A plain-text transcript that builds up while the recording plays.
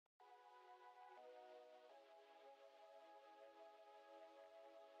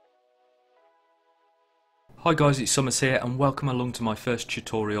Hi guys, it's Summers here and welcome along to my first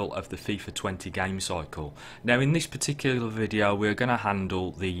tutorial of the FIFA 20 game cycle. Now in this particular video we're going to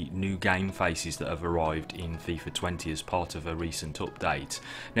handle the new game faces that have arrived in FIFA 20 as part of a recent update.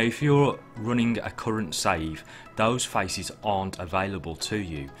 Now if you're running a current save, those faces aren't available to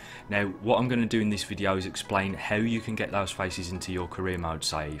you. Now what I'm going to do in this video is explain how you can get those faces into your career mode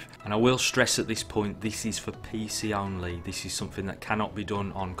save. And I will stress at this point, this is for PC only. This is something that cannot be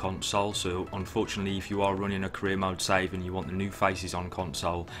done on console, so unfortunately if you are running a career mode save and you want the new faces on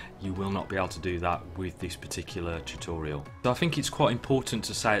console, you will not be able to do that with this particular tutorial. So I think it's quite important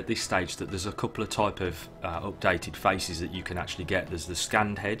to say at this stage that there's a couple of type of updated faces that you can actually get. There's the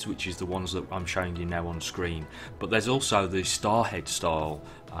scanned heads, which is the ones that I'm showing you now on screen, but there's also the star head style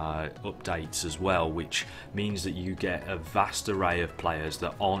updates as well, which means that you get a vast array of players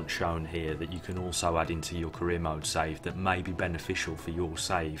that aren't shown here that you can also add into your career mode save that may be beneficial for your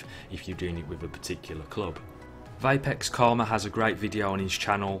save if you're doing it with a particular club. Vapex Karma has a great video on his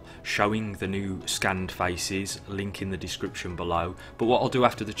channel showing the new scanned faces, link in the description below, but what I'll do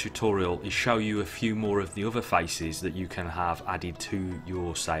after the tutorial is show you a few more of the other faces that you can have added to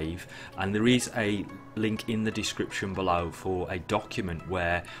your save, and there is a link in the description below for a document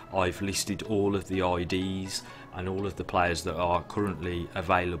where I've listed all of the IDs and all of the players that are currently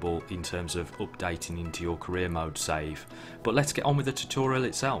available in terms of updating into your career mode save. But let's get on with the tutorial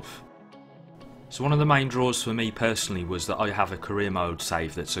itself. So one of the main draws for me personally was that I have a career mode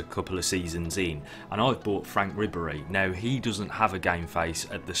save that's a couple of seasons in, and I've bought Frank Ribery. Now he doesn't have a game face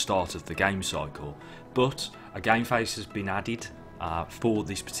at the start of the game cycle, but a game face has been added for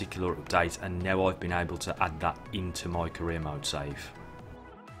this particular update, and now I've been able to add that into my career mode save.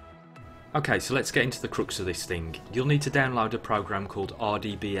 Okay, so let's get into the crux of this thing. You'll need to download a program called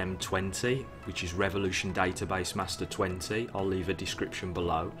RDBM 20, which is Revolution Database Master 20. I'll leave a description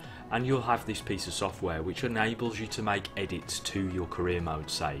below, and you'll have this piece of software which enables you to make edits to your career mode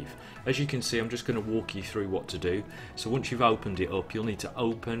save. As you can see, I'm just going to walk you through what to do. So once you've opened it up, you'll need to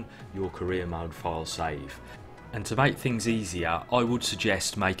open your career mode file save. And to make things easier, I would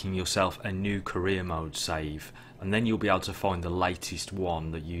suggest making yourself a new career mode save, and then you'll be able to find the latest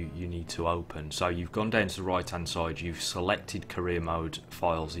one that you need to open. So you've gone down to the right hand side, you've selected career mode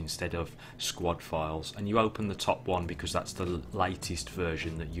files instead of squad files, and you open the top one because that's the latest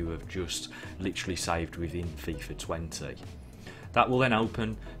version that you have just literally saved within FIFA 20. That will then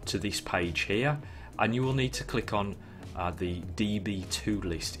open to this page here, and you will need to click on the DB2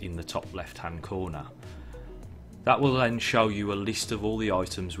 list in the top left hand corner. That will then show you a list of all the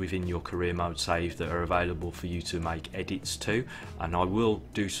items within your career mode save that are available for you to make edits to, and I will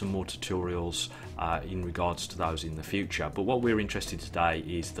do some more tutorials in regards to those in the future. But what we're interested in today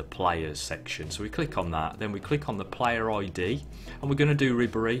is the players section. So we click on that, then we click on the player ID, and we're going to do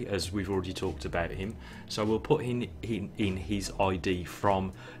Ribery as we've already talked about him. So we'll put in his ID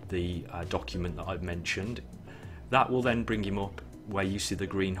from the document that I've mentioned. That will then bring him up where you see the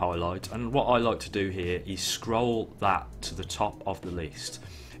green highlight, and what I like to do here is scroll that to the top of the list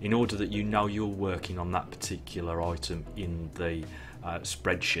in order that you know you're working on that particular item in the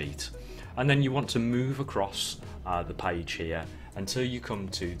spreadsheet, and then you want to move across the page here until you come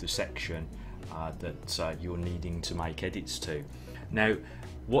to the section that you're needing to make edits to. Now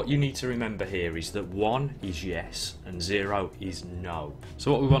what you need to remember here is that 1 is yes and 0 is no.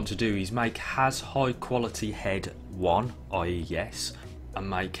 So what we want to do is make has high quality head 1, i.e. yes, and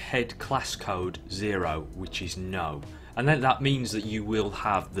make head class code 0, which is no. And then that means that you will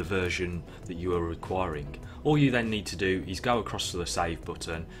have the version that you are requiring. All you then need to do is go across to the save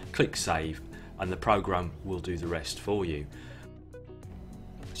button, click save, and the program will do the rest for you.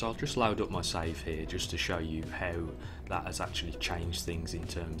 So I'll just load up my save here just to show you how that has actually changed things in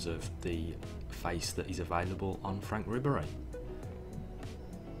terms of the face that is available on Frank Ribery.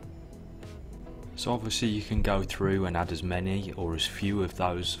 So obviously you can go through and add as many or as few of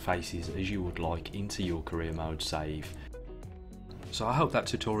those faces as you would like into your career mode save. So I hope that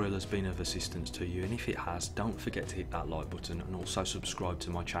tutorial has been of assistance to you, and if it has, don't forget to hit that like button and also subscribe to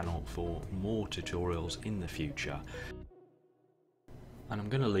my channel for more tutorials in the future. And I'm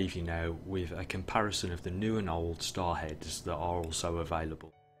going to leave you now with a comparison of the new and old star heads that are also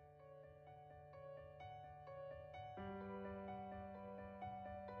available.